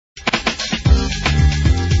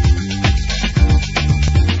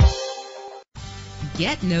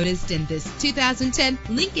get noticed in this 2010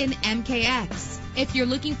 Lincoln MKX. If you're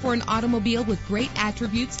looking for an automobile with great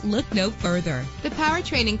attributes, look no further. The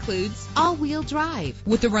powertrain includes all-wheel drive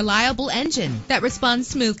with a reliable engine that responds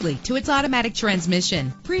smoothly to its automatic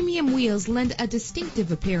transmission. Premium wheels lend a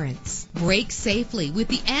distinctive appearance. Brake safely with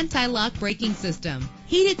the anti-lock braking system.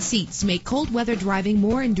 Heated seats make cold weather driving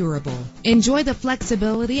more endurable. Enjoy the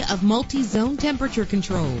flexibility of multi-zone temperature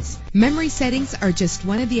controls. Memory settings are just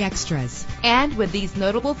one of the extras. And with these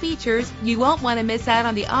notable features, you won't want to miss out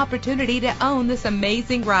on the opportunity to own this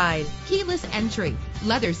amazing ride. Keyless entry,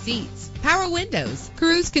 leather seats, power windows,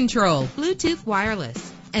 cruise control, Bluetooth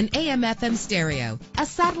wireless, an AM/FM stereo, a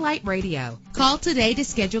satellite radio. Call today to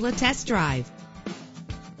schedule a test drive.